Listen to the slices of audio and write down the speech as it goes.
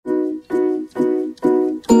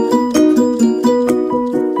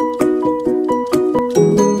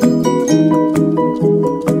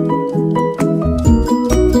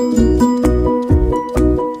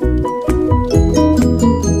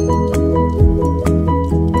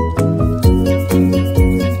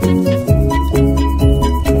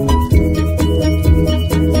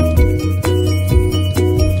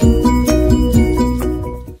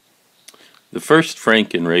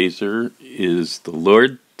Frankenrazor is the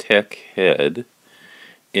Lord Tech head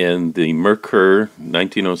and the Merkur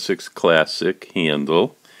 1906 Classic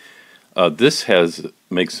handle. This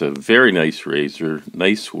makes a very nice razor,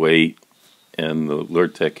 nice weight, and the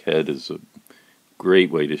Lord Tech head is a great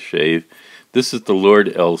way to shave. This is the Lord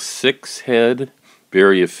L6 head,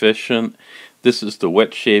 very efficient. This is the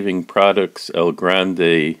Wet Shaving Products El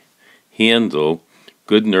Grande handle,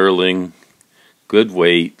 good knurling, good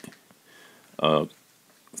weight,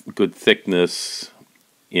 good thickness,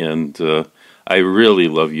 and I really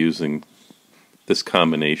love using this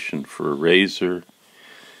combination for a razor.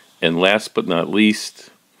 And last but not least,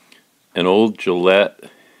 an old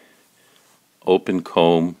Gillette open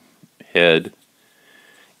comb head,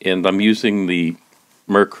 and I'm using the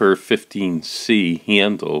Merkur 15C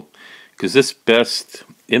handle because this best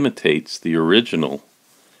imitates the original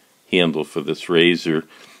handle for this razor,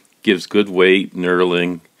 gives good weight,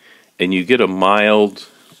 knurling, and you get a mild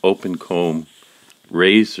open comb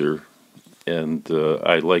razor, and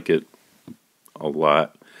I like it a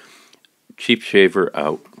lot. Cheap Shaver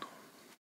out.